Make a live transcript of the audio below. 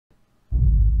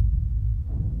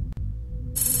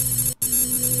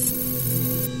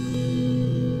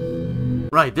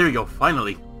Right, there you go,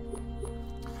 finally.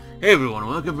 Hey everyone,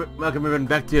 welcome everyone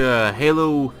back to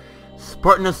Halo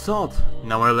Spartan Assault.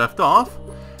 Now where I left off,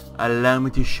 allow me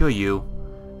to show you.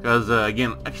 Because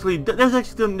again,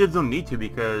 there's no need to,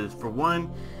 because for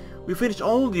one, we finished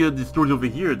all the stories over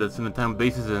here that's in the time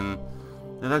basis, and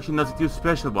there's actually nothing too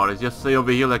special about it. It's just say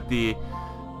over here like the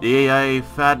AI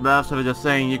fat bastard are just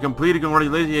saying you completed,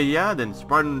 congratulations, yeah, then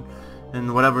Spartan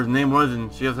and whatever his name was,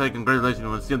 and she just said congratulations,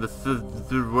 we'll see the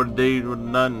day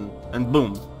none, and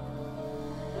boom.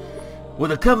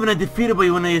 With the Covenant defeated by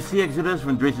when you see Exodus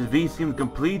from Drace's V seemed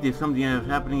complete, if something is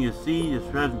happening you see, is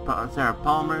Sarah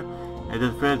Palmer, and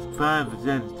the Fred 5,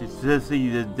 to see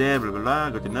you dead, blah blah blah,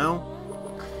 good to know.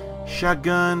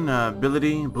 Shotgun,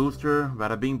 ability, booster,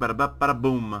 bada bing, bada bop, bada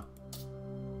boom.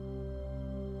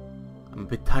 I'm a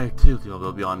bit tired too,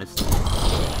 I'll be honest.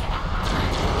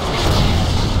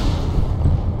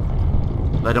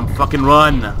 Let him fucking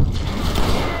run!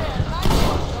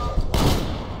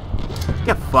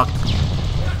 Get fucked.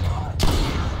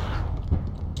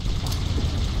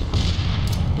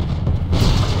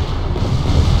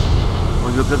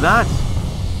 Well, look at that!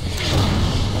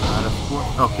 Out of four.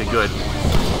 Okay, good.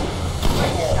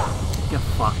 Get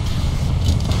fucked.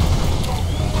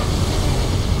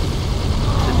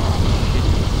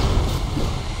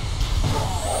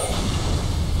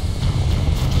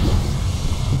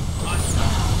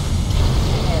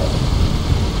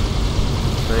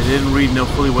 I didn't read know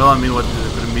fully well, I mean what it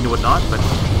could mean and what not, but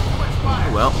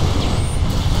oh well.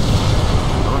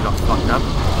 Oh, I got fucked up.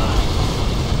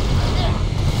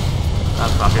 Ah,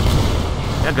 fuck it.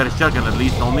 Yeah, I got a shotgun at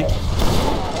least only.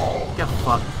 Get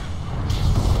fucked.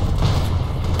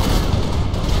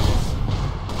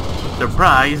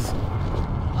 Surprise!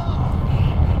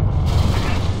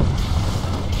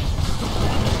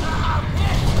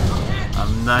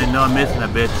 I know I'm missing a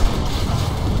bit.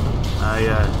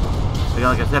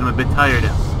 Like I said, I'm a bit tired.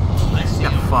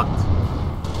 Get fucked.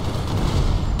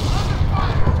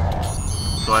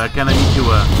 So I kinda need to,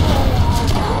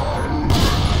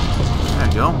 there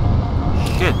you go.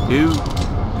 Shit, dude.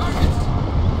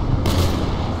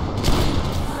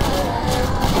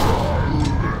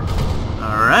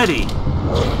 Alrighty.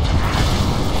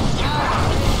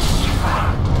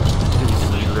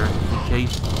 Healer in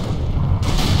case.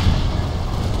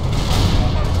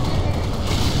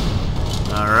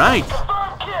 Alright.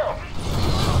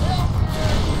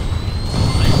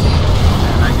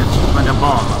 A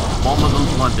bomb. Bomb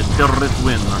doesn't want the terrorist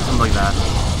win or something like that.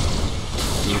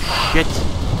 You shit.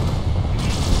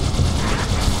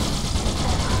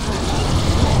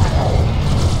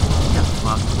 Get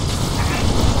fucked.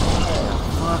 Get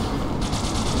fucked.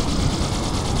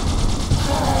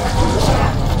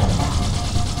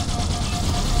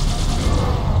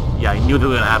 Yeah, I knew that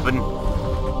was gonna happen.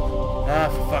 Ah,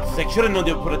 for fuck's sake. Should've known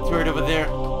they would put a turret over there.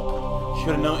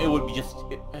 Should've known it would be just...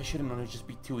 I should've known it would just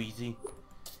be too easy.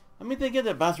 I mean, they get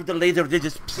the bastard with the laser, they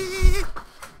just...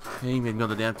 Hey, maybe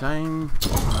another damn time.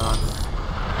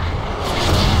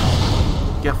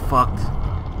 Get fucked.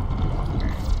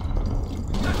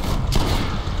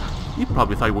 You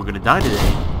probably thought you were gonna die today.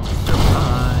 So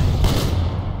bye.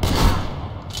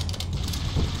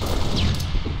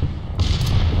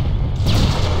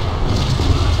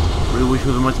 Really wish it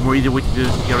was a much more easier way to do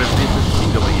this to get rid of this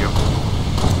thing over here.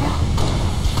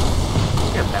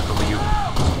 Get back over here.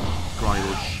 Scrawny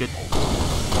little shit.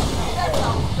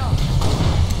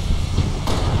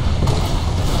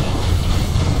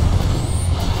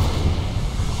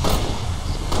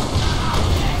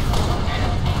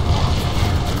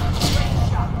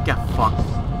 Get fucked.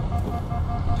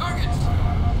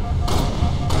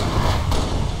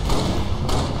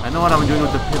 I know what I'm doing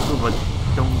with the pistol, but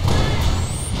don't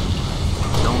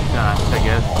I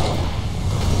guess.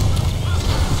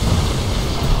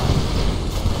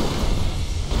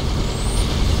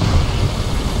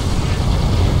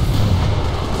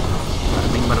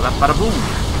 Bada boom!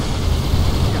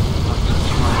 Yeah, fuck this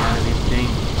one out of this thing.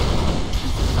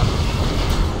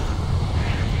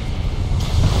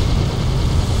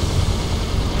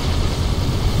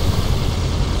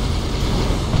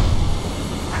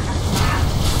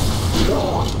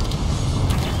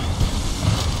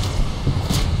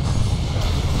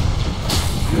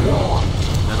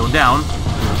 Settle down.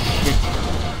 Shit.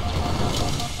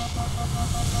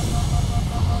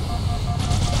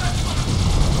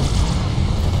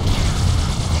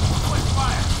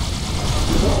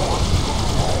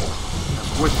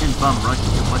 Fortune bum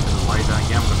rushing too much of the light I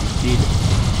am gonna be dead.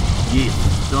 Yes,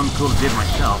 Stone Cold did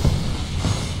myself.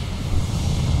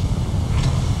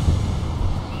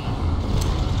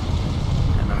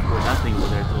 And of course that thing was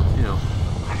there too.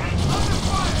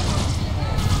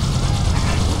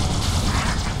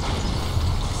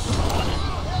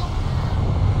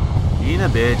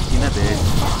 bit, in a bit.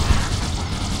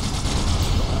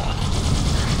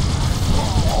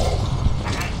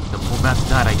 The pull back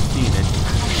that I seen it.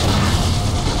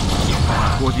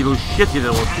 Of course, you little shit you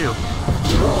little too.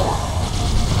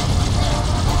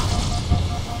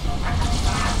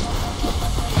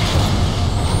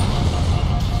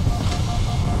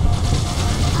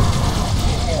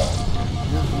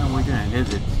 There's no way down, is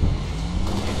it?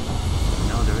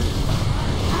 No, there isn't.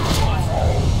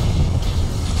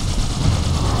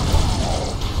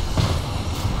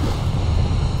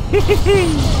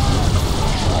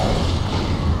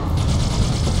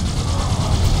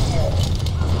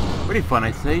 Pretty fun,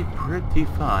 I'd say. Pretty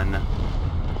fun.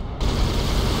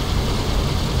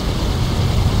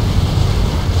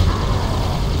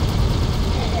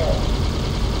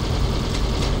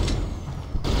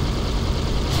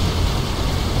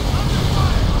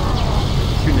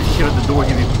 Shooting the shit out the door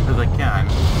here as I can.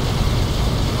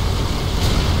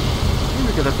 Maybe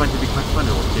because I find it to be quite fun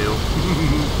too.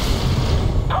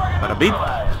 Bada beep.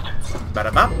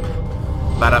 Bada bop.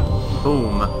 Bada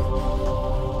boom.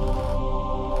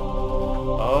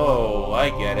 Oh, I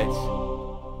get it.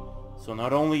 So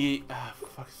not only...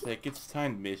 fuck's sake, it's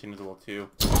timed mission as well too.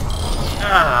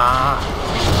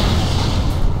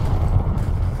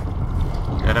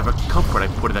 I'd have a comfort I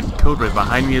put in that code right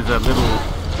behind me as a little...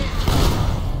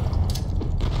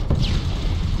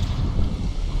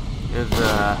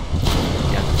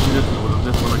 yeah,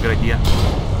 this one a good idea.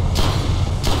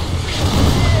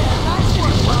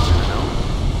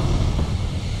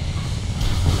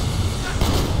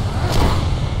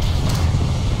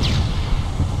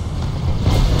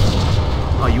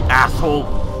 Oh, you asshole!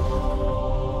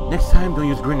 Next time, don't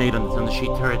use grenade on the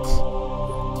sheet turrets.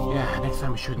 Yeah, next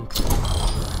time I shouldn't.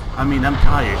 I mean, I'm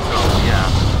tired, so yeah.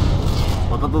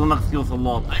 Well, that doesn't not steal a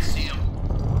lot. I see him.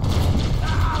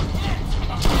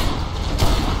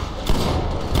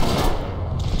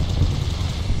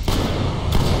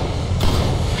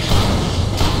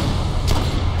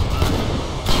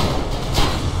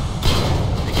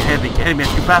 Get ahead, man.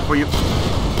 Too fast for you. Too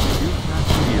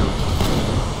fast for you.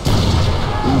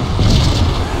 Ooh.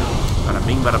 Bada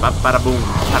bing, bada bop, bada boom,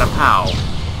 bada pow.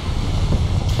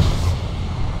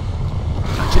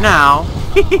 Gotcha now.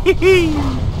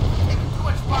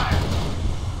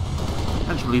 I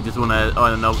should leave this one as, oh, I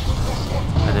don't know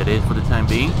as it is for the time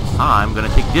being. I'm gonna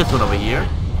take this one over here.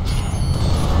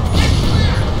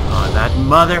 Oh, that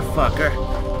motherfucker.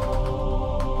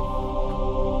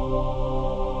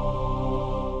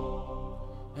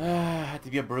 Had to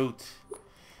be a brute.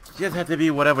 Just had to be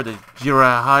whatever the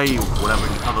Jira High, whatever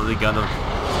you call the gun of the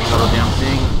damn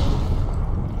thing.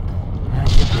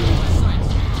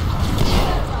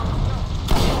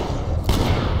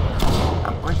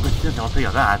 I'm quite persistent, I'll tell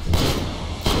you that.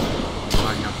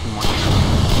 Probably not too much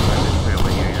over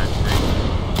here yet today.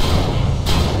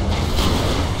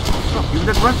 Oh, even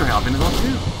the grunts are helping as well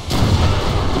too.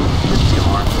 Yes, you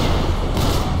are.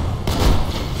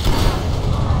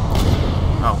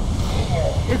 Oh.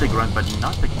 It's a grunt, but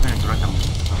not the kind of grunt I'm looking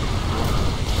for.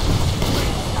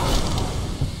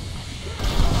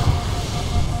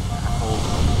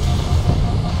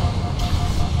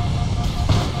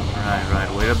 Right,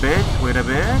 wait a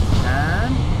bit,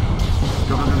 and...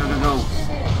 Go.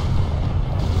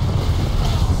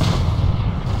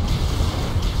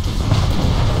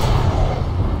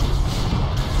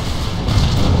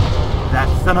 That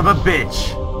son of a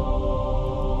bitch!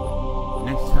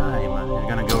 Next time, he's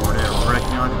gonna go over there,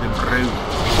 wrecking onto the brute.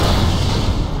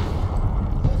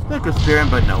 That could spare him,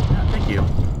 but no. Thank you.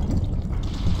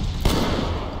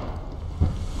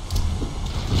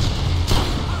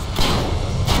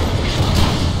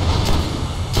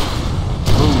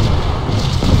 Boom.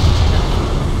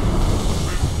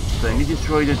 So I need to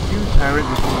destroy the 2 tyrants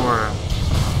before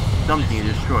something is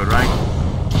destroyed, right?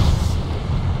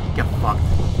 Get fucked.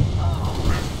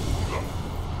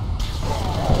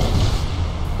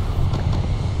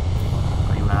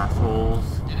 Assholes.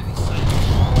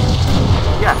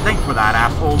 Yeah, thanks for that,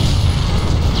 asshole.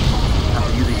 Have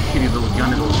to use a shitty little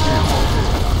gun in those shit.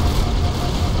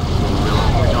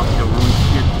 Don't ruin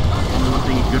shit. Only one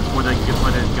thing is good for that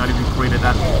God even created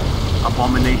that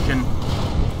abomination.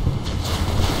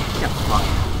 Yeah, fuck.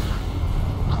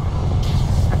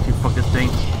 Actually, fuck this thing.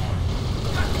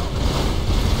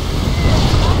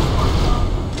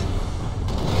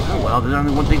 Oh well, there's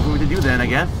only one thing for me to do then, I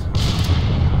guess.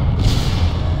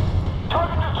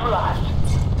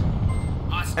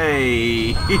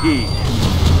 Hey, that's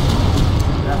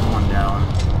one down.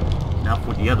 Now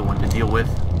for the other one to deal with.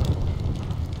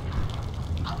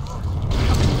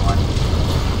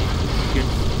 Shit.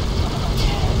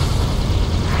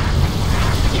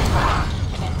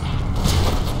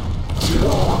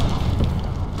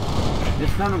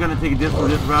 time we're gonna take this route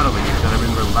over here, because I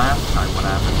remember last time what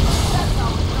happened.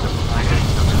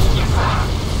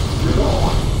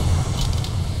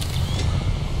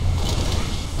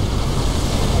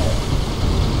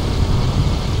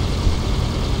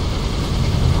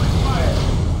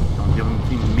 Don't give them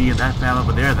between me and that fan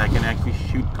over there that can actually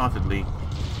shoot constantly.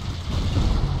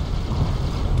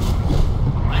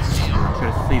 I'm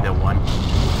sure to see that one.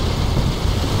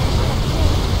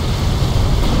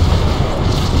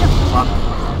 Fuck.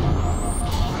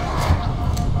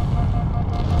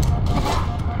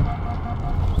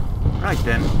 Right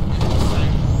then.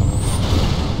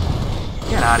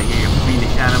 Get out of here, you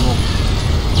fiendish animal.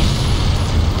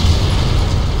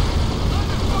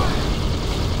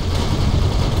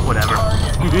 Whatever.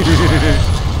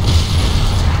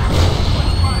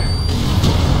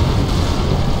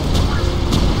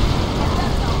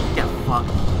 Yeah, fuck.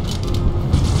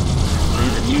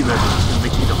 The neither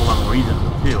makes me a whole lot more reason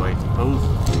too, I suppose.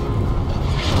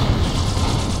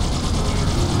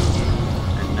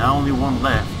 And now only one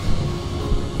left.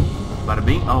 Bada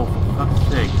bing. Oh, for fuck's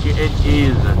sake. It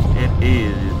is. It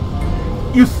is.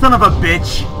 You son of a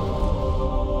bitch!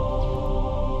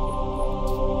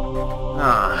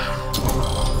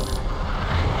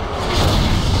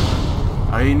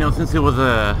 You know, since it was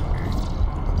a...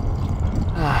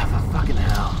 for fucking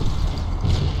hell.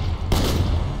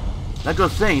 Like I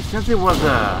was saying, since it was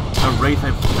a race,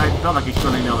 I felt like it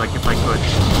could, you know, like if I could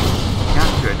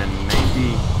capture it, then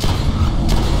maybe...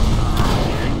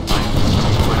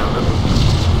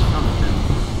 something.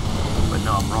 But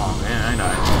no, I'm wrong. I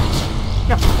know.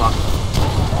 Yeah, fuck.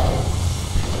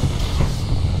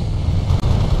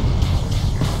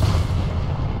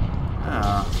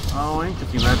 Oh,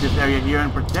 interesting. Let this area here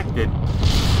unprotected.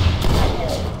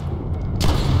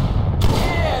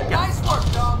 Yeah, nice work,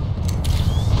 dog.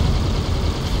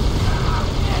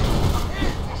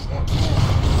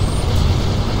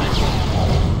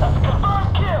 That's a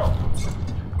confirmed kill.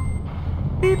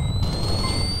 Beep.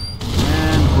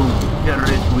 And boom.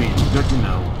 Terrorist wins. Good to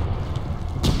know.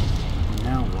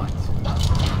 Now what?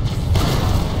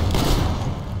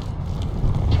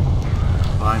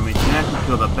 Find me Jack and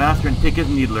kill the bastard and take his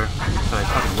needler. But I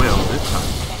fucking will this time.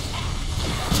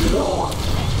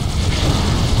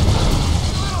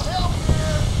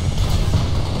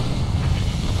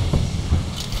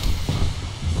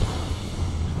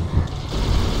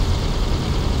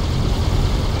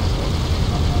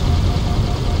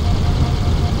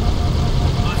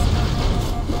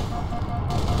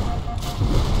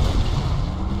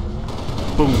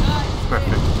 Boom.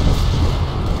 Perfect.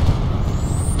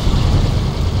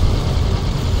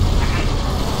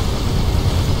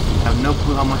 I have no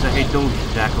clue how much I hate those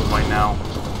jackals right now.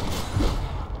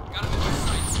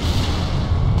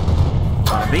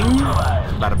 Bada bing,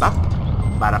 bada bop,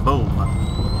 bada boom.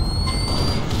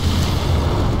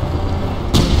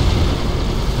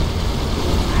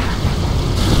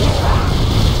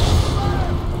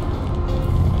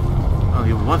 Oh,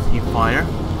 he was he fire.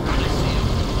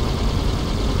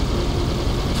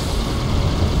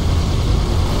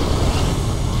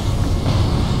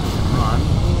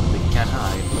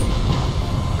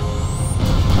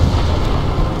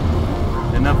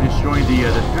 Destroying the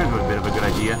turret was a bit of a good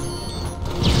idea.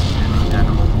 And the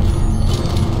animal.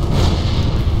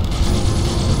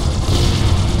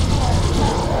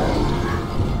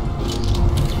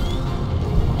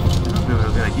 That's a bit of a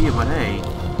good idea, but hey,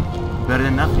 better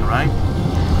than nothing, right?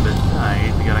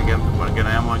 Besides, we gotta get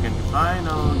ammo I can find.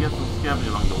 I'll get some scavenge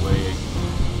along the way.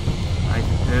 I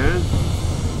suppose.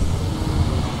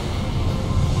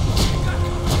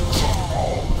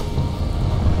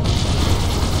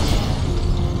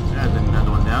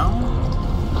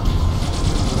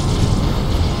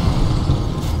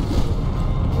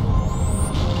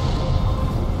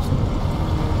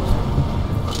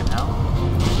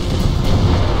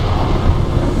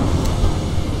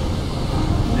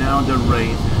 The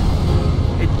wraith.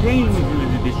 It pains me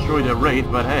to destroy the wraith,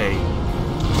 but hey.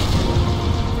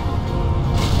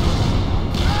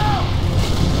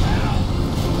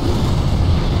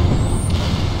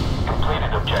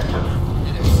 Completed objective.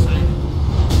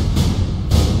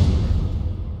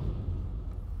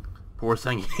 Poor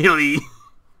Sangheili.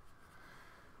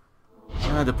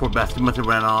 The poor bastard must have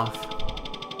ran off.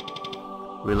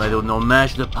 Realize it will not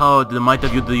match the power, the might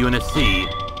of the UNSC.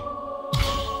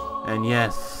 And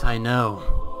yes, I know.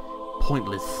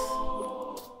 Pointless.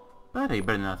 But hey,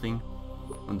 better than nothing.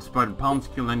 When the Spartan palms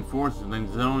kill land forces,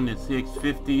 land zone is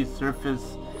CX-50,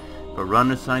 surface,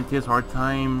 Forerunner scientists, hard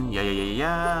time,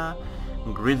 yeah.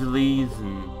 Grizzlies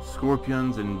and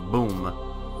scorpions and boom.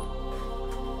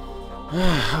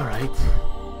 Alright.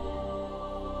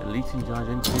 Leasing charge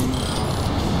entry.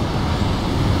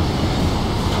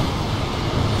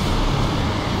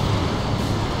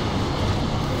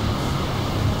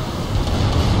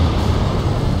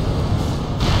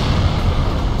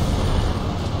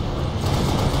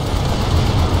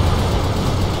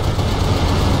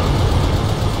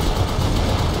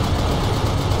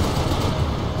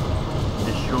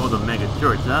 Destroy the mega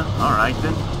turrets, huh? Alright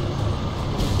then.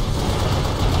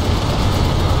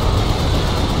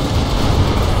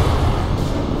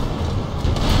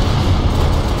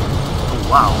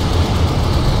 Wow.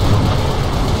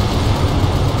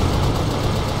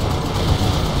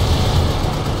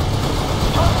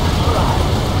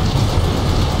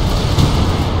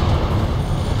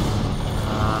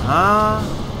 Uh-huh.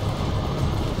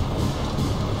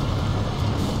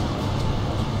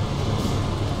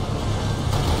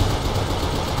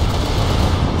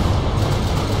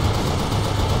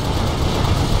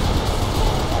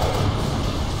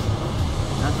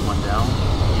 That's one down.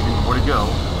 Even more to go.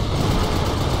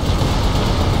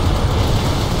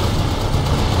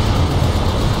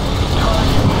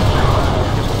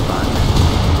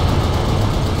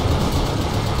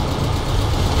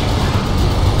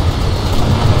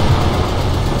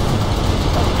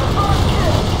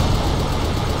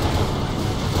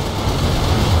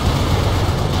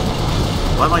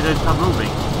 Why might they stop moving?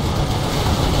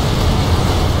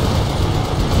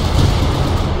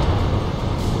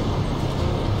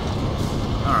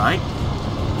 Alright.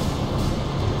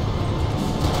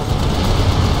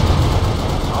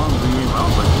 All doing well,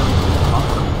 but still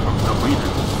awesome from no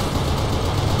reason.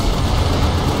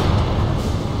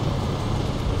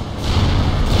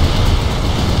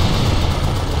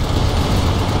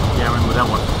 Yeah, I remember that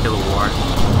one for kilowatts.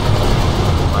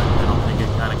 But I don't think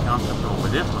it kind of counts up over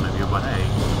this one of you, but hey.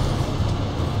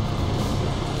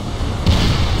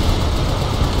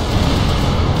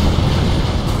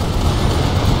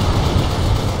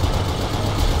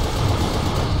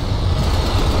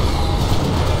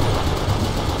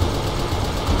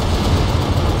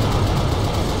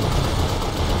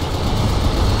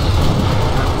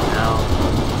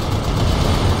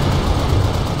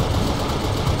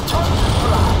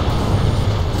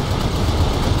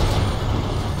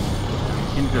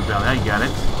 I got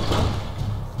it.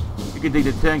 You can take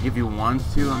the tank if you want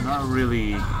to. I'm not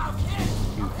really too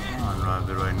fond of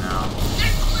it right now.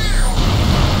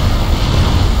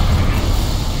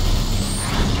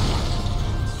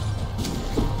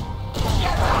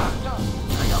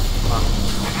 I got fucked.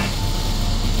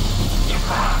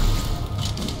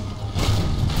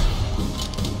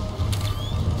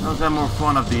 I was having more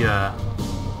fun of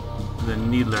the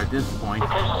needler at this point.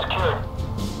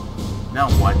 Now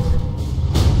what?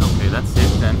 Okay, that's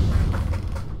it then.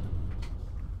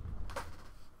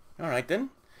 Alright then.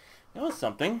 That was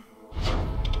something.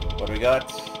 What do we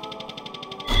got?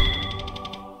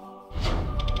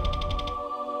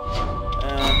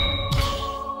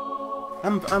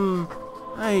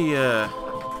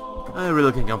 I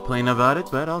really can't complain about it,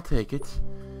 but I'll take it.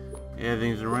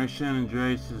 Everything's Russian and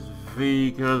Drace's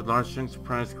vehicles, large chunks of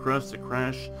surprise crust, a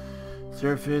crash,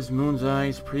 surface, moon's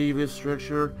eyes, previous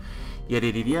structure, yada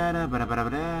yada yada,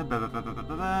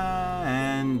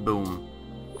 and boom.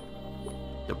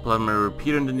 The plumber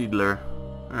repeater and the needler.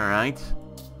 Alright.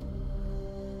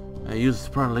 I used a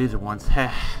Spartan laser once.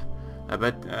 Heh. I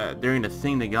bet during the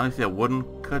thing the galaxy that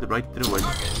wouldn't cut right through it.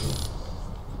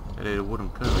 It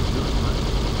wouldn't cut right through it.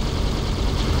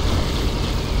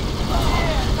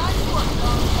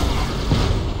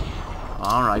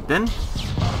 Alright then.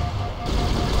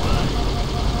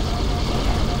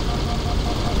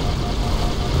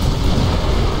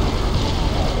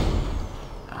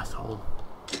 Asshole.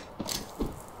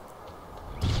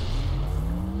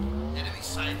 Enemy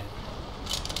sighted.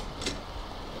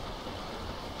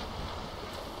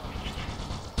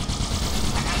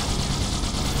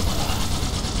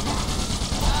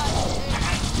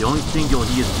 The only thing you'll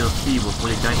hear is just see before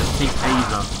you die the thick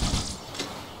haze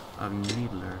of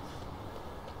needlers.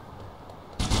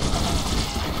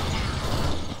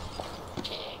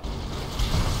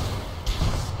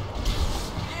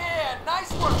 Yeah,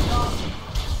 nice work, dog.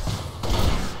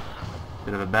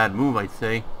 Bit of a bad move, I'd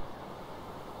say.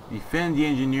 Defend the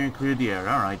engineer and clear the air.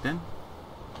 Alright then.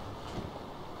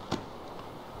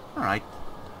 Alright.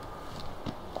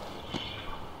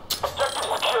 Objective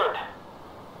secured.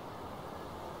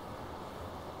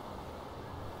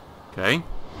 Okay.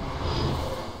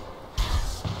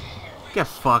 Get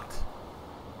fucked.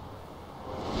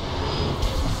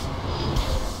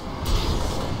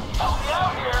 Help me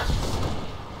out here.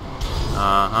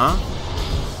 Uh-huh.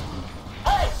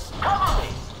 Hey, cover me.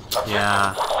 Objective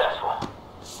Yeah. successful.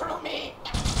 Through me.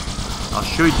 I'll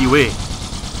shoot the way.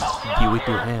 The way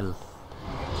to hell.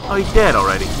 Oh, he's dead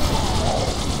already.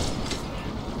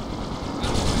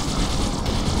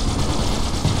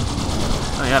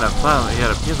 Oh, he had a file, he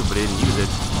had a pistol, but he didn't use it.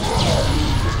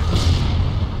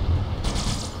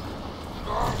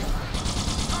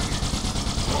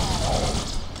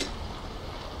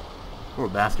 Poor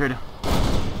bastard. I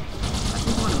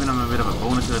think it would have been a bit of a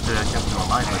bonus if I kept him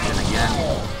alive, but then again,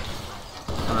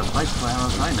 on the fight, for how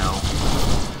else I know.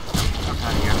 I'm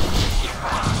out of here.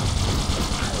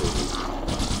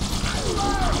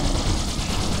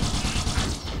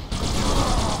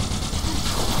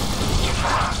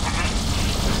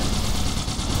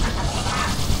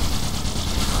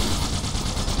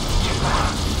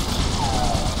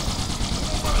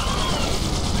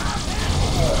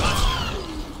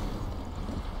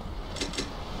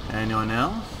 Anyone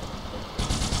else?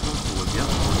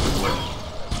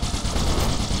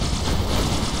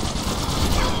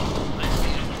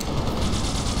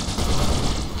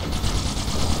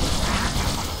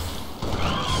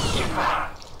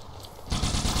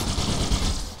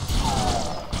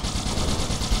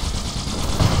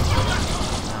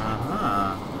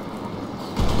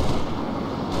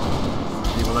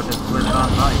 You will let this split it on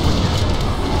by, wouldn't you?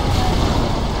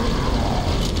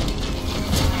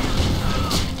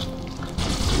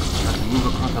 Move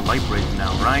across the light bridge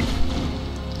now, right?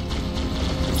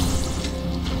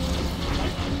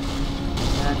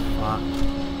 Get fucked.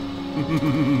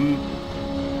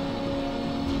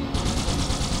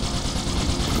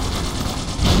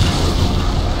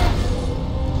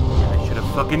 I should have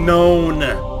fucking known.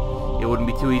 It wouldn't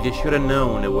be too easy. Should have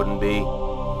known it wouldn't be.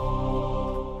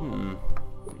 Let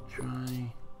me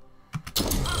try.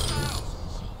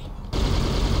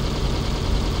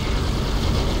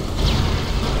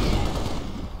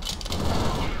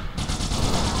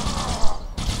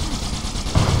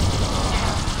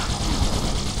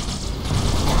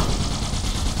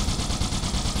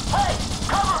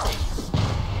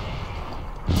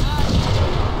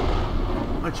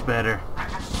 Much better.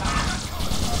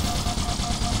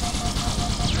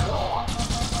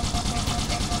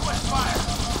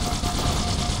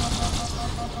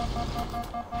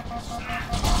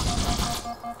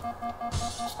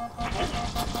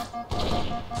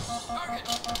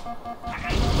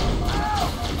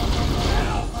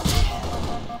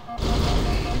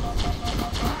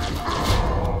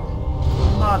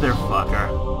 Motherfucker.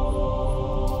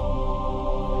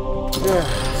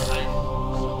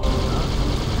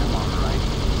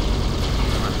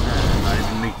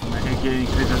 Getting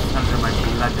criticize under my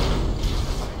blood.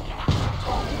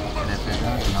 And if it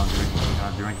does, then I'll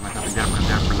drink myself and get from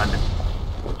there for London.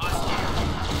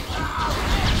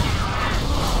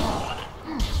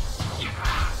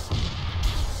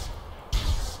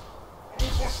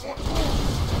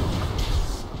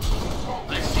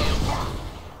 I see him.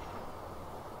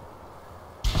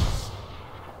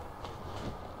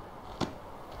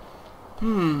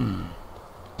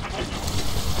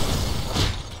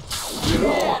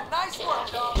 Yeah, nice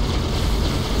work, dog.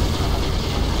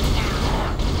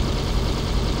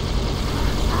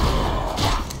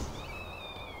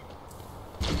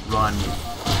 Run.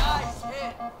 Nice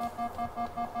hit.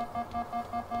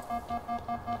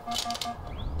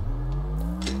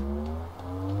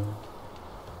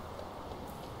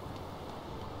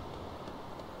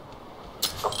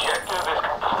 Objective is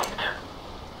complete.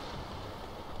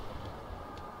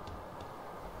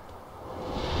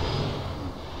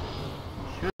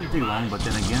 Shouldn't take long, but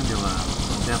then again, they'll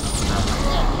definitely put that.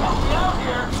 Help me out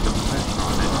here. The pressure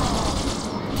on it.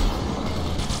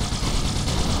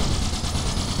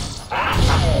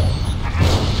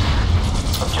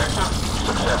 Objective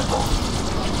successful.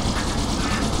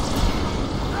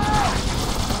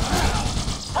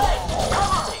 Hey,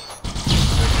 cover me.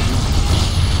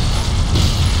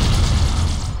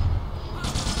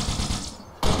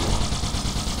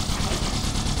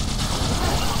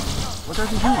 What are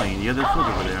they doing? The other foot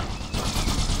over there.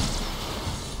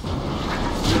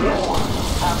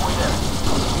 Halfway there.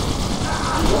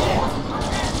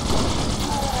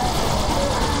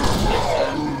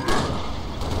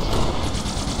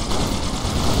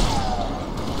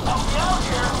 Help me out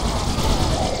here.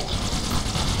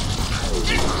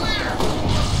 Get clear.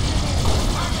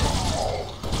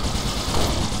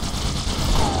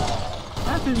 I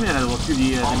have to admit, I will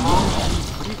see the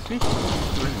pretty fish,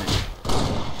 isn't it?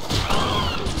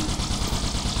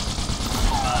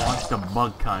 Watch the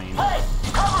bug kind. Hey,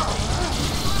 cover me.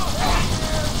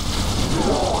 A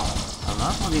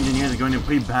lot of engineers are going to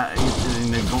pretty bad.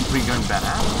 They're going pretty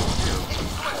badass too.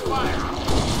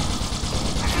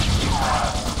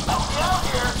 Help me out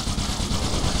here.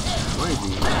 Where is he?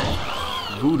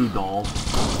 voodoo doll.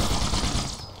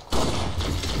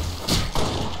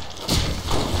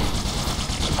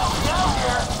 Help me out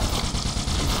here.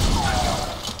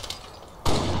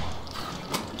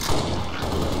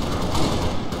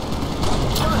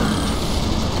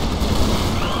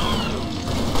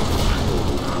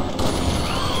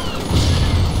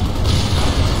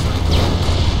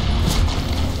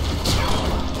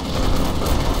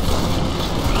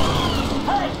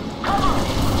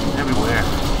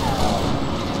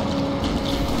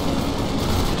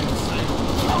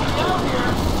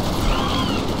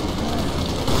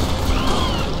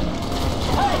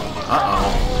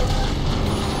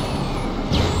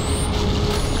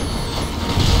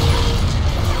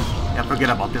 Forget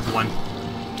about this one.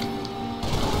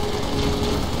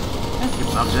 Keep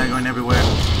bugs that going everywhere.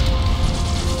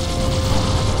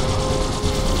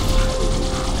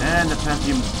 And the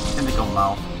pesky tentacle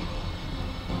mouth.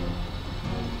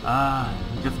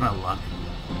 Just my luck.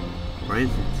 Where is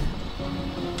it?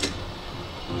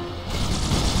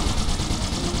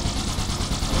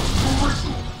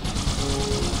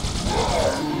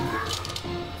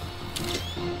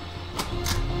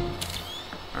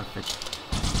 Perfect.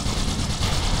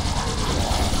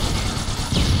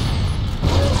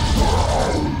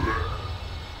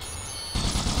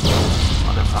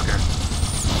 Motherfucker.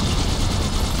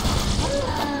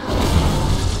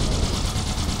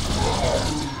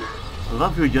 I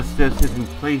love who just sits in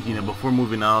place, you know, before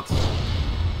moving out.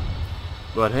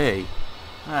 But hey,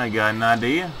 I got an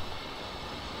idea.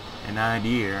 An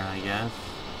idea, I guess.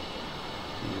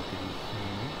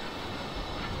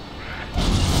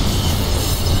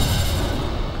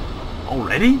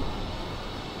 Already?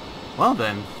 Well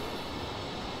then.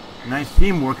 Nice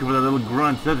teamwork with a little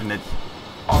grunts, isn't it?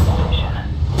 On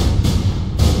station.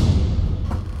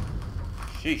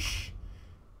 Sheesh.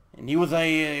 And he was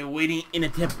waiting in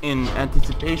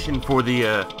anticipation for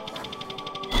the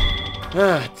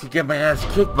to get my ass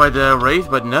kicked by the race,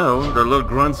 but no, the little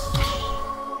grunts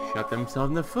shot themselves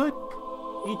in the foot.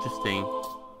 Interesting.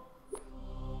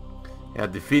 Yeah,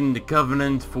 defeating the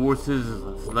Covenant forces,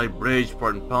 Slight Bridge,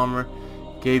 Spartan Palmer,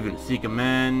 Cave and Seek a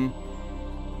Man.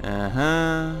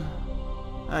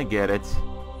 I get it.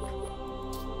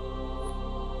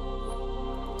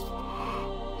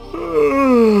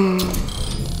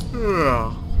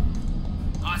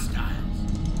 Hostiles.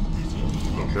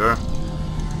 Sure.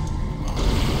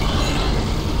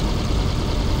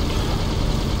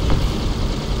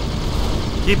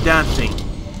 Keep dancing.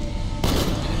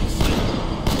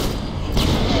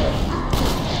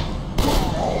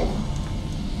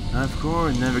 Of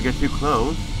course, never get too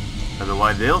close.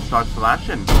 Otherwise they'll start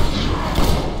slashing. This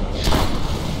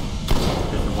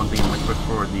is one thing I might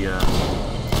prefer the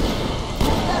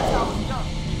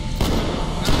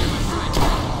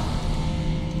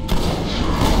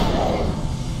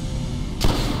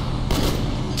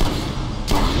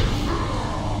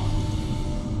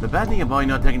The bad thing about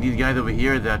not taking these guys over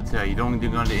here is that you don't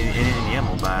do any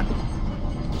ammo back.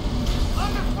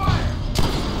 Under fire.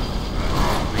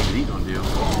 Maybe these don't do.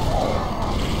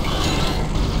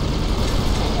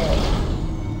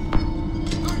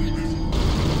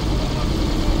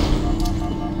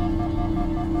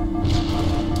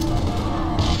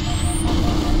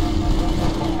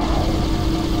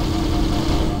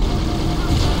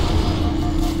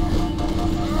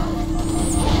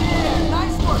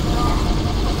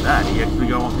 He actually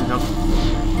got one himself.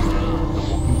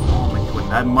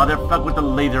 That motherfucker with the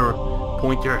laser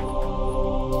pointer.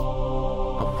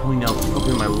 I'll point out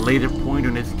fucking my laser pointer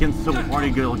and his skin so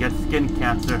hard he'll get skin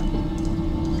cancer.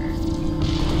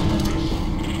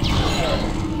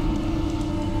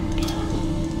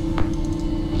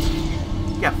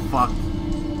 Get fucked.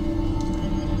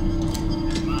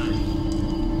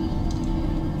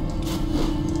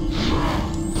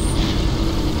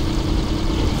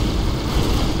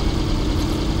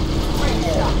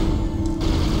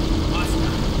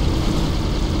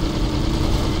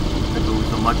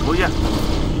 Much, will ya?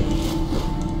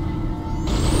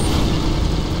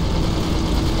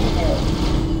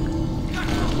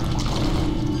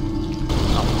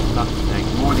 Oh, for fuck's sake,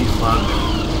 more of these bugs.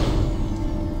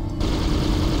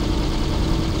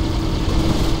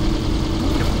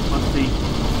 You pussy.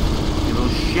 You little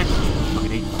shit. Fucking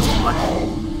hate you so much.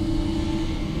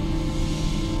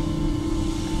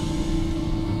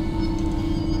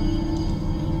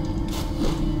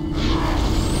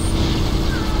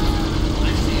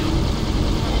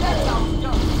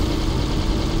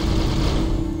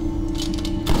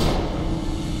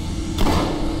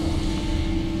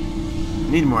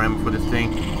 Need more ammo for this thing.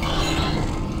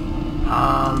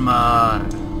 Armor.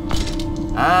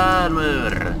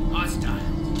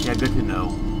 Hostiles. Yeah, good to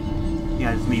know.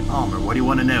 Yeah, it's me, Palmer. What do you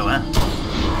want to know, huh?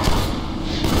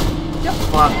 Yep,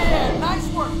 fuck. Yeah, nice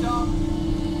work, dog.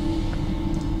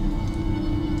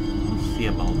 We'll see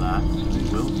about that. We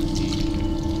will see.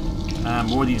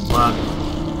 More of these bugs.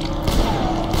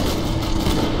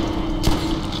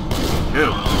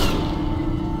 Two.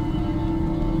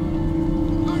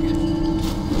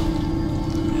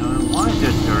 Why is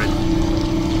this turret?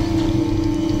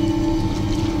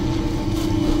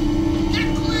 Get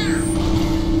clear.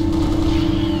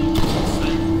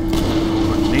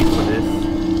 Coordinate for this.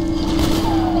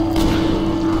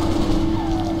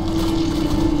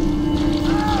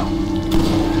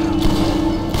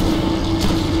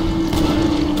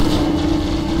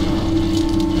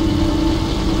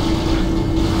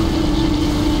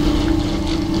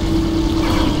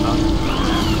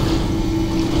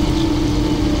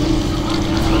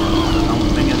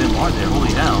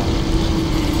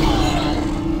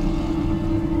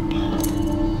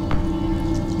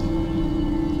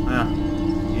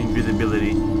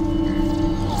 Invisibility.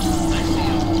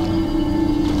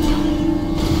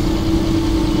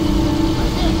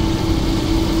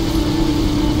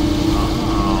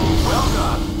 Oh. Well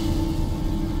done.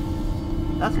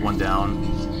 That's one down.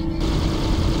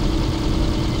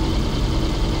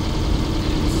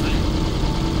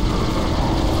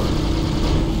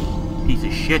 Piece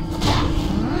of shit.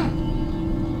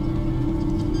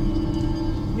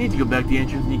 Need to go back to the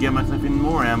entrance and get myself even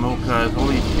more ammo, cause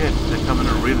holy shit, the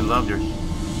Covenant really love their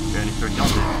trying to start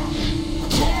jumping.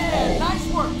 Yeah, nice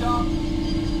work, dog.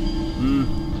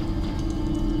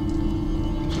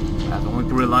 That's only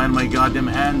to rely on my goddamn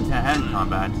hand-to-hand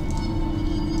combat.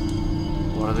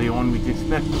 What do they want me to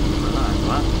expect? Relax,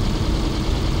 what?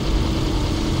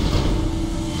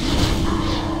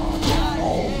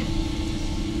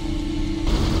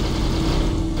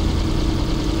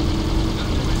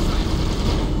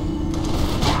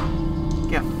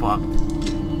 Get fucked.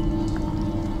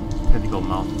 Tentacle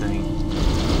mouth thing.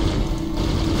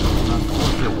 Of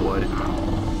course it would.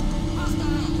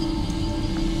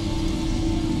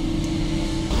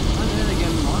 And then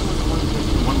again, one was the one that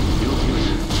one kill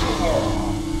here.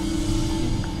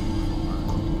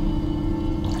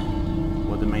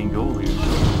 What the main goal here?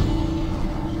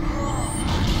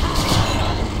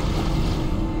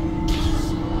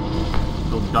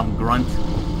 Little dumb grunt.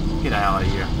 Get the hell out of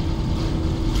here.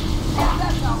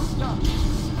 That's how it's done.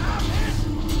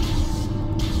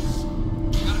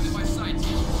 Gotta get my sights.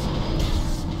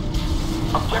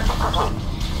 Objective complete.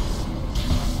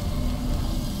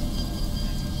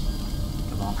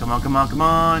 Come on, come on, come on, come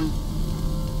on!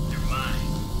 They're mine.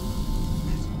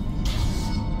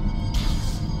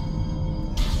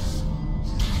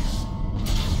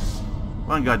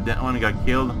 One got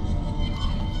killed.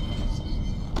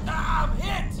 Ah, I'm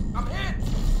hit. I'm hit.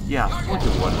 Yeah, of course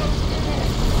it was.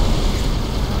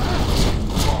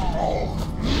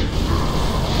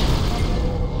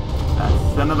 That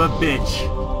son of a bitch.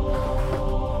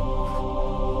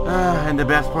 And the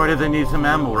best part is I need some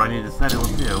ammo, or I need to set it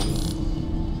too.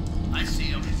 I see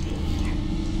him.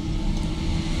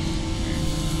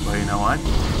 But you know what?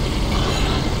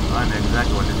 I know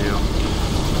exactly what to do.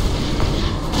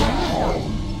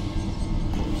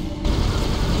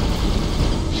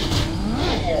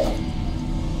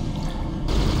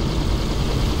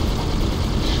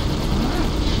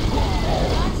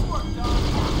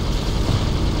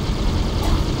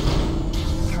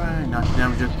 Try not to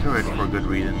damage the turret for good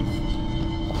reasons.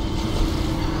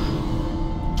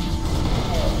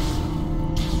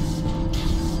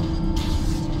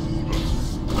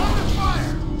 Under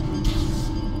fire.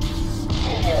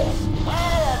 Yeah,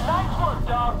 nice work,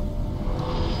 dog.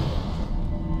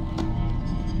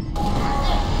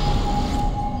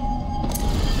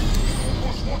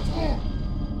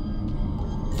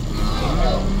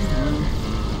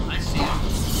 I see him.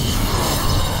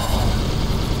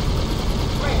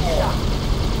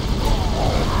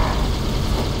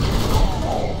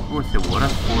 Of course it would,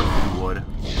 of course it would.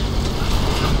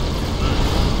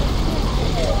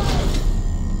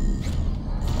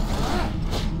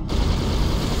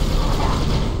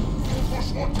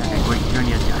 That's a great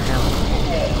journey as to hell.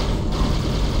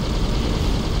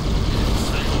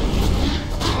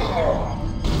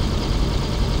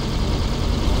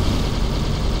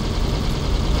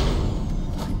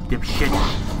 Dipshit.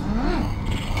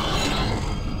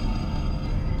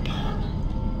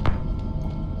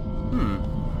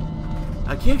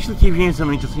 I can actually keep hearing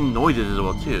some interesting noises as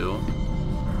well too.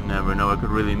 Never know what it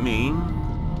could really mean.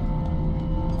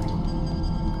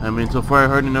 I mean, so far I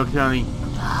heard an occasionally.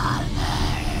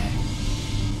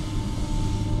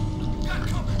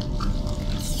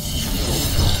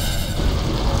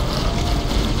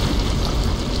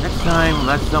 Next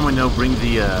last time I know, bring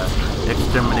the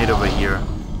exterminator over here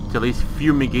to at least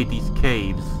fumigate these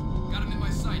caves. Got him in my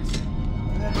sights.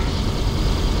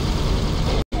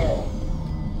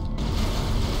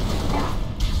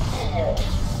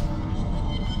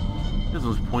 This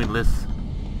one's pointless.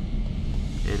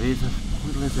 It is as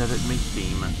pointless as it may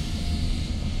seem.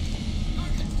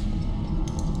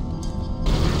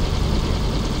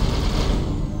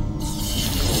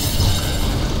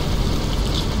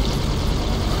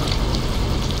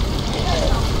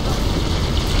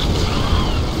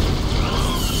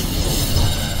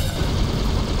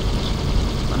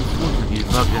 Unfortunately, these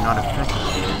bugs are not effective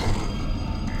here.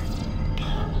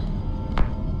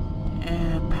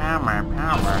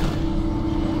 Power.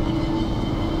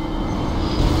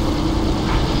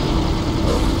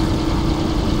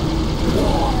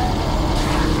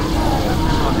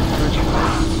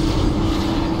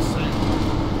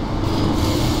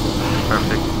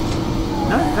 Perfect.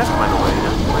 Not effective, by the way.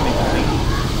 That's really clean.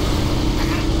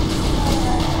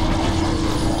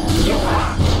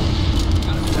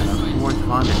 And of course,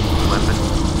 find a weapon.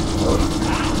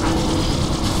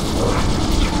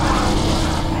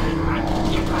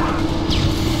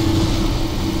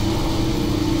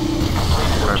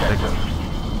 Perfect.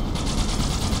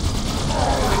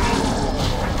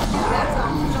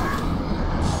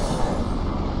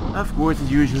 Of course,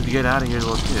 it's usual to get out of here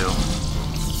though too.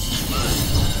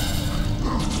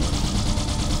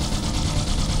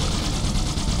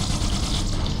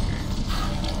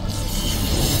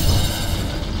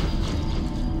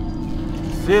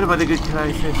 Serva di che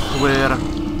Christ, I swear.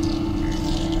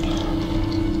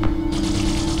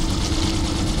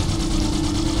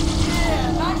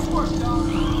 Yeah, nice work, dog.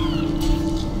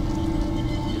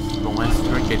 Just go and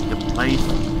strike at the place,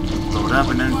 load up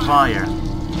and then fire.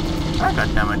 Ah,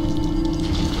 goddammit.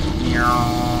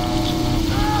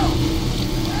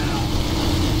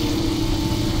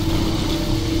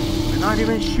 They're not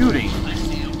even shooting. I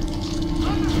see him.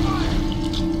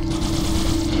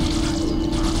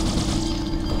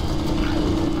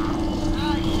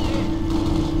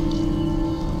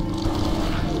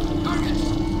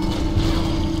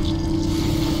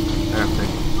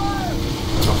 Perfect.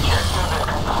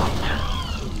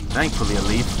 Thankfully, at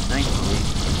least. Thankfully.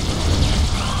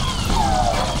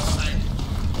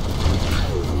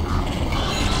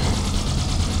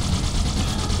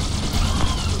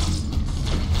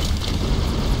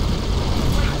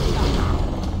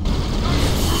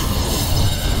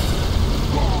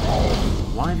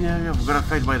 Why the hell got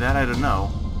affected by that? I don't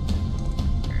know.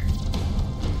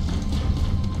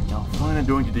 I'll find a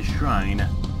door into the shrine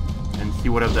and see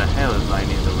whatever the hell is lying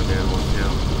over there will do.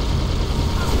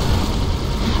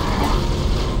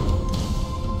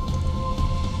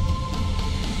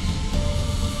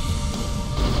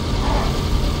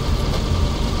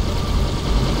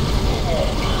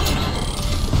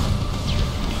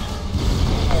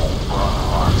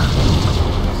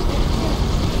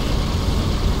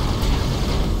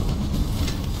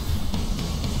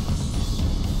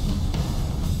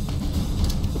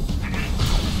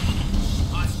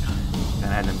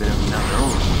 Had a bit of another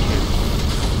overview.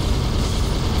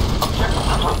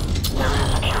 Area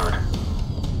secured.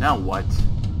 Now what?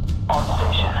 On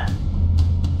station.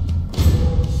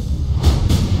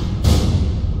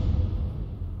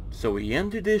 So we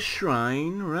entered this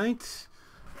shrine, right?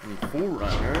 And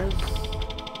Forerunners.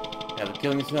 After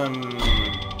killing some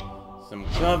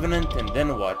covenant, and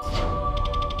then what?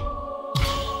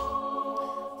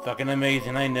 Fucking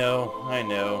amazing, I know.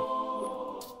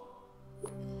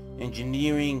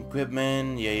 Engineering,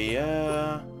 equipment,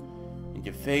 yeah.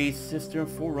 Interface, sister,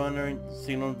 Forerunner,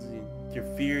 signals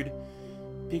interfered.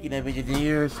 Picking up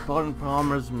engineers, Spartan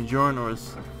Palmers,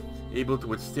 Majorinors, able to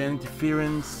withstand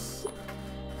interference.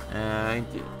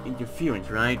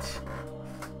 Interference, right?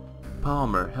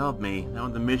 Palmer, help me. I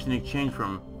want the mission exchange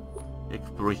from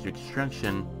exploration to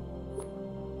extraction.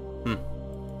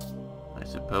 I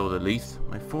suppose at least.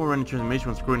 My Forerunner transmission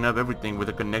was screwing up everything with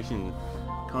the connection.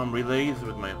 Com relays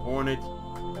with my Hornet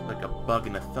like a bug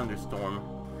in a thunderstorm.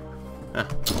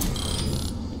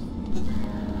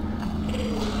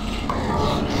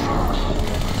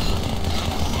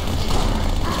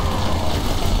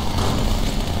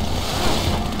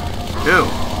 Go!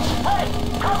 Hey,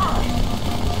 cover!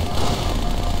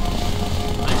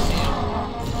 I see him.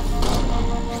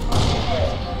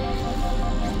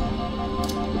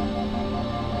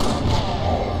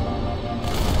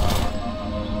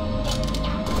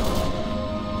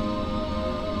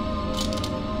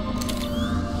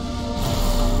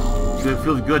 It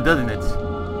feels good, doesn't it?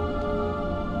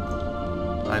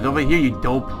 Right over here, you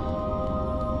dope.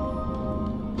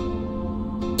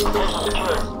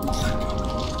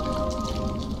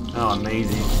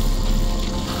 amazing.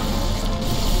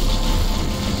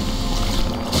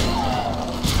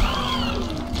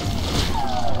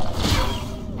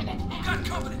 Got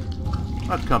company.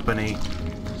 What company?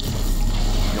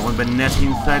 No one been nesting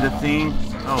inside the thing?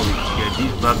 Holy shit,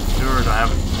 these bugs sure don't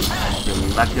have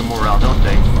electric morale, don't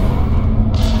they?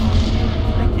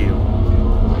 Thank you.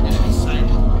 Enemy sighted.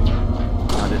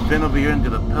 Now the fin over here into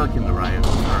the Pelican arrive,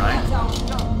 alright?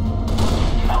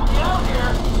 Down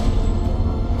here.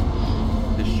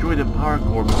 Destroy the power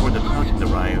core before the Pelicans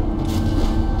arrive.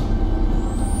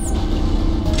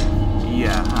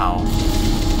 Yeah, how?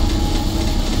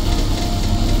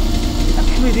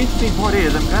 Actually, the interesting part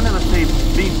is, I'm kind of, let's say,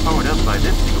 being powered up by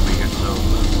this thing over here, so...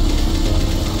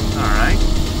 Alright.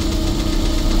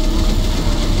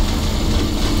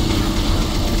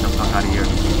 Get the fuck out of here.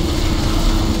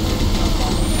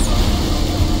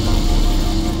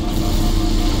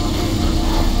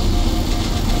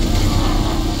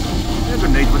 Is there a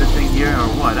grenade for this thing here, or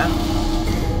what, huh?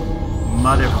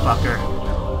 Motherfucker.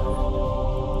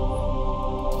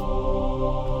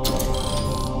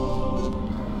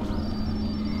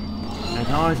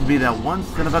 There's always to be that one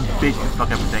son of a bitch to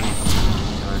fuck everything.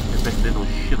 Especially little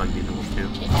shit like these will too.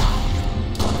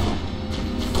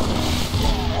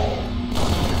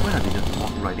 Why don't they just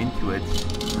walk right into it?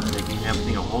 Making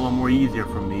everything a whole lot more easier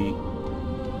for me.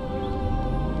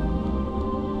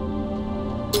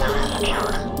 Area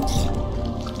secured.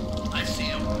 I see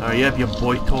him. Yep, your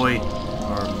boy toy.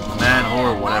 Or man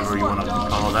or whatever you want to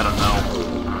call it, I don't know.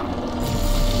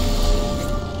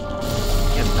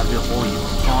 Get back to the hole you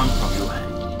spawned from, you.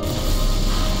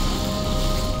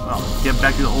 Well, get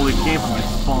back to the hole you came from, you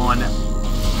spawn.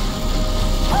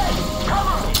 Hey,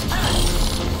 cover me.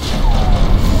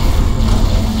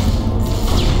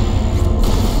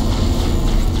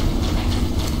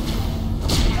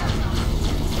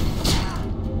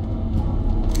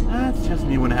 That's just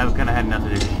me when I have kind of had enough of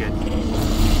this shit.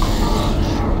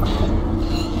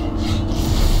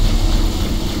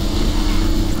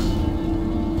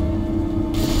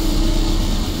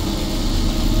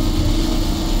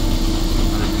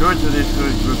 Turrets of this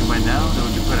turret is broken by now, that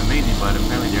would be quite amazing, but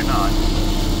apparently they're not.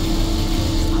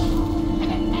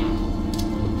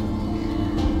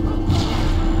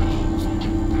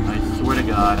 I swear to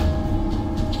God.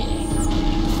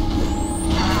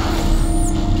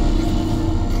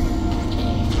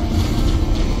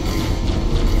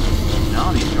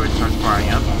 Now these turrets start firing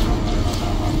up.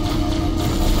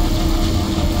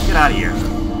 Get out of here.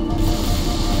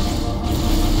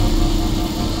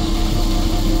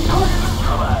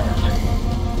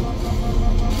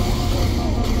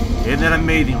 Isn't that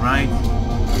amazing, right? I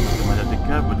might have to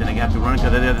cut, but then I have to run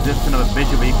because this son of a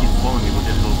bitch over here keeps following me with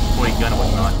this little toy gun and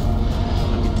whatnot.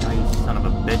 Let me tell you, son of a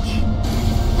bitch.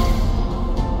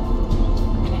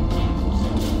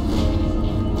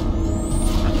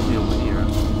 Actually over here.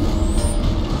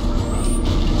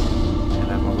 And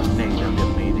that one was named, that'd be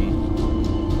amazing.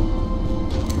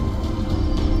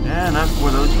 And that's for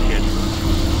those kids.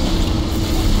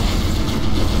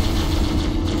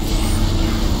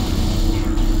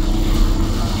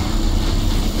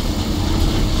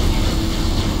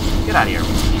 Get out of here.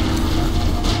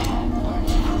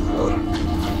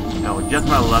 Oh, just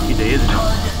my lucky day, isn't it?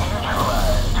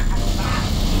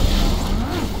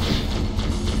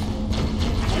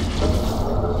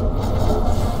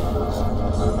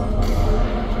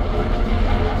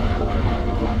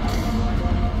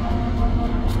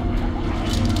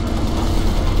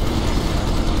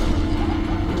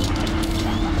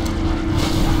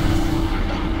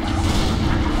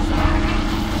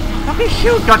 Fucking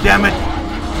shoot, goddammit!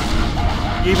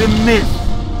 You even missed!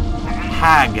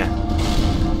 Hag!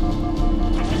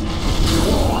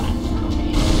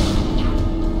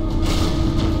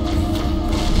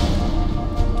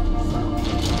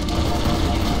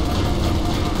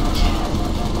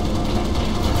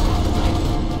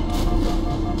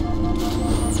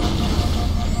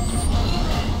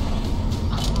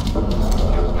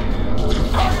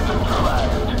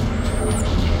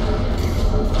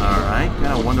 Alright,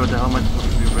 kinda wonder what the hell am I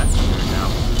supposed to be resting here now.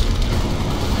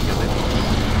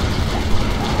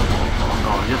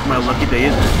 Oh, just my lucky day,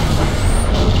 isn't it?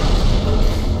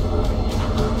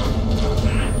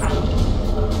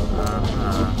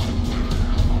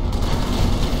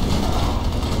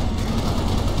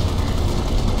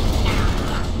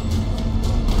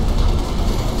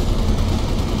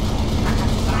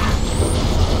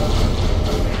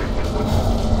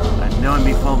 I know I'm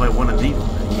being followed by one of these.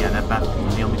 Yeah, that bastard can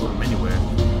nail me from anywhere,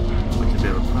 which is a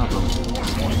bit of a problem.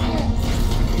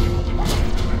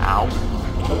 Ow.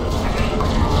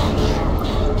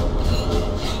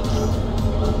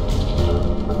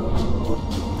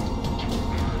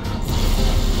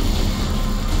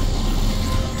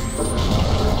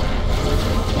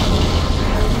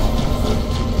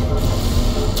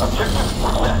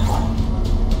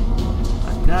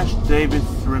 Davis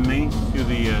remains to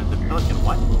the Pelican.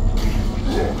 What?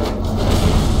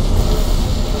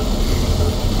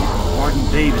 Spartan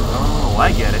Davis. Oh,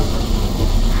 I get it.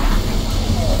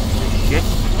 Shit.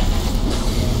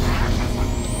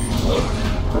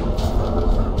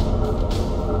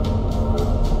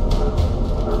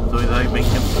 So he's like being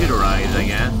computerized, I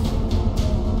guess.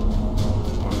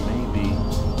 Or maybe.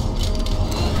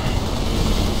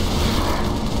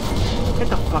 Get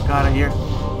the fuck out of here.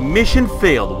 Mission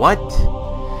failed. What?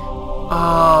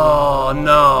 Oh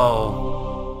no.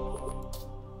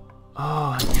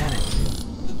 Oh, I get it.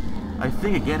 I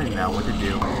think I get it now what to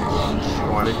do.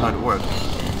 Or at least how it works.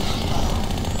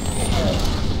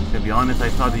 To be honest, I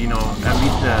thought that, you know, at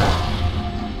least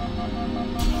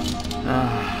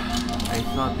I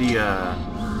thought the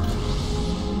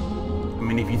I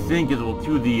mean, if you think it will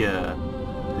do the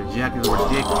jackets were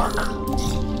dick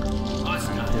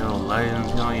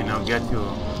until you know get to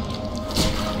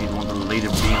these ones will later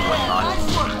be and whatnot.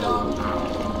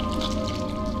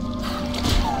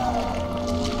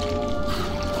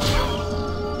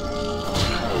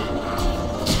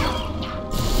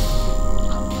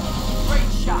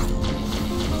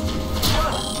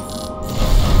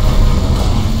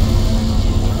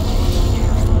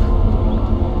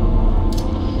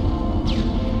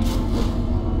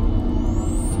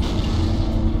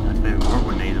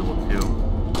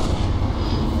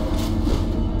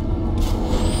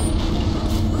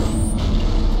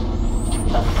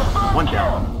 One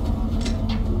down.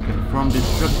 Confirm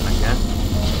destruction, I guess.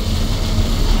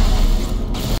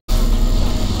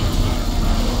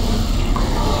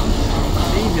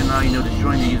 Maybe now, you know,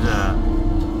 destroying these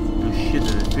shit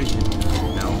that is efficient.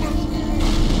 No.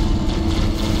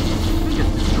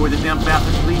 Just destroy the damn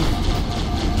bastard, please.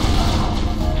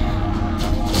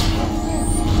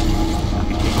 That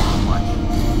could take so much.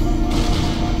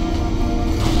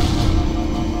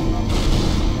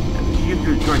 If the shift to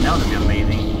destroy now would be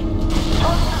amazing.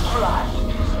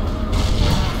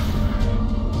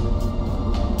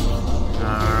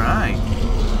 Alright.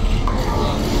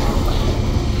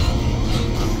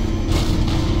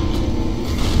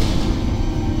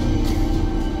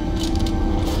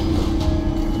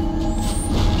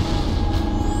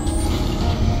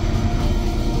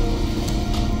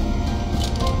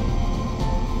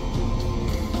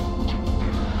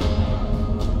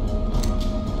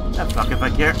 Ah, fuck if I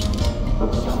care.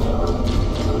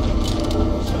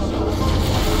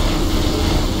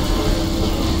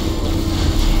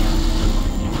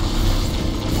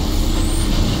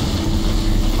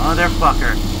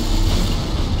 Motherfucker.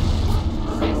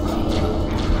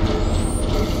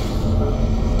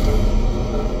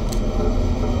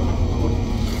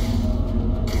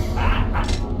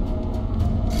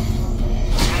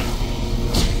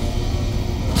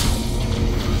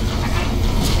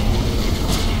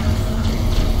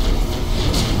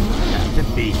 That's a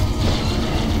beat.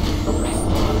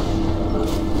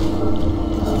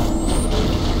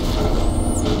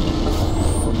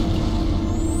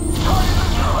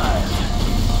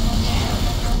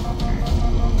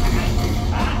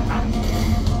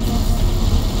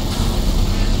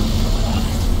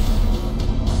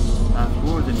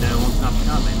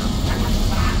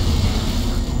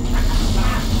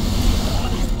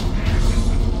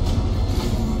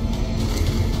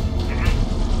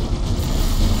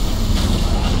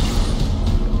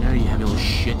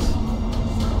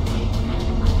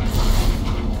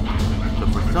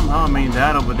 Somehow I mean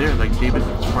that over there, like Davis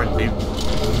part Davis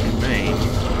made.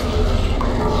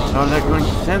 How is that going to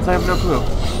sense? I have no clue.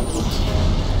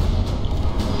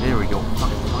 There we go.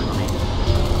 Fucking finally.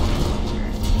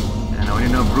 And I only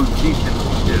know Bruce Chieftain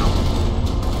will do.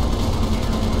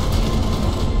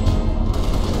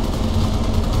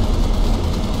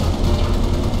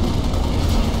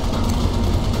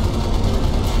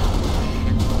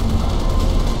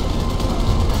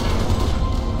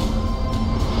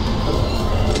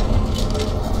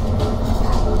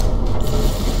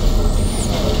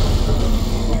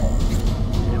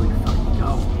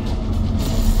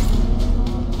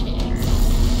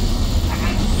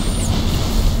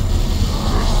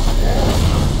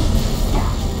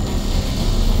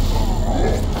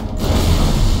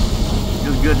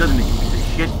 Good, doesn't it? The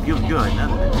shit feels good,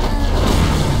 doesn't it?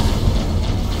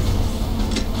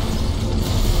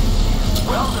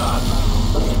 Well done.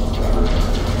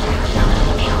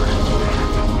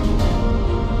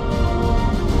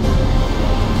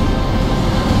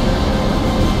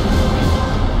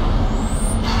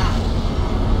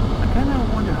 I kind of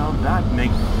wonder how that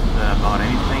makes about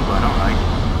anything, but alright.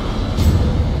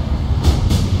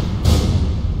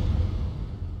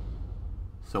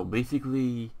 So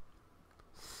basically...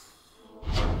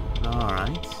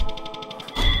 Alright.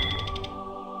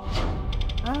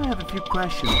 I have a few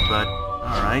questions, but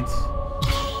alright.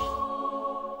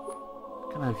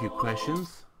 Can I have a few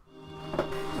questions?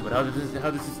 But how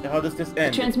does this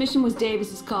end? The transmission was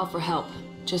Davis's call for help,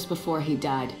 just before he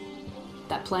died.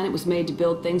 That planet was made to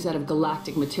build things out of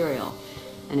galactic material,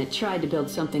 and it tried to build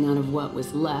something out of what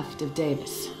was left of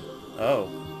Davis. Oh.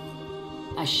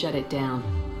 I shut it down.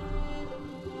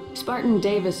 Spartan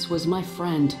Davis was my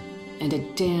friend, and a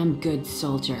damn good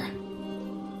soldier.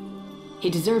 He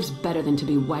deserves better than to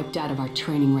be wiped out of our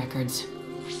training records.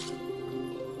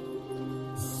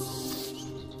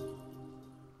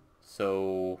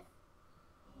 So,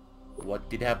 what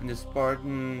did happen to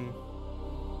Spartan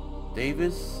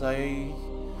Davis? I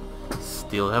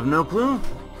still have no clue.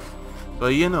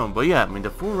 But you know, yeah, I mean, the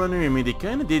Forerunner, I mean, they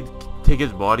kind of did take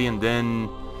his body and then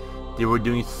they were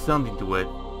doing something to it.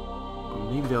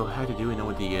 Maybe they had to do, you know,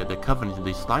 with the Covenant.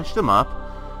 They sliced them up,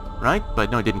 right? But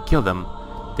no, it didn't kill them.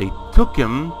 They took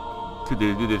him to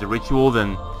do this ritual,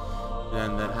 then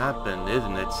that happened,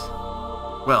 isn't it?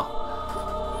 Well,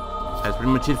 that's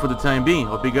pretty much it for the time being.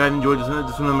 Hope you guys enjoyed this one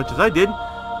as much as I did.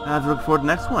 I have to look forward to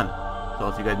the next one. So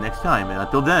I'll see you guys next time, and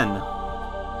until then.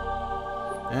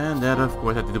 And that, of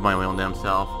course, I have to do my own damn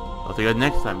self. I'll see you guys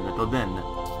next time, and until then.